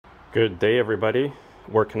Good day, everybody.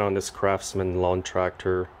 Working on this Craftsman lawn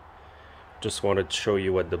tractor. Just wanted to show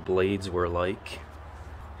you what the blades were like.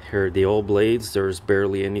 Here are the old blades. There's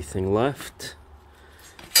barely anything left.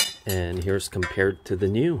 And here's compared to the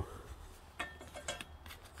new.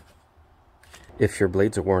 If your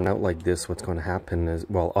blades are worn out like this, what's going to happen is,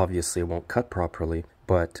 well, obviously it won't cut properly,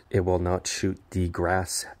 but it will not shoot the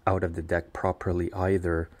grass out of the deck properly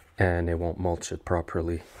either, and it won't mulch it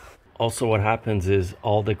properly. Also, what happens is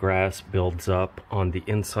all the grass builds up on the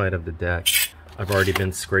inside of the deck. I've already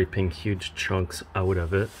been scraping huge chunks out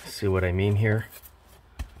of it. See what I mean here?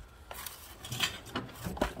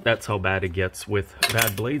 That's how bad it gets with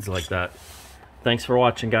bad blades like that. Thanks for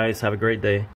watching, guys. Have a great day.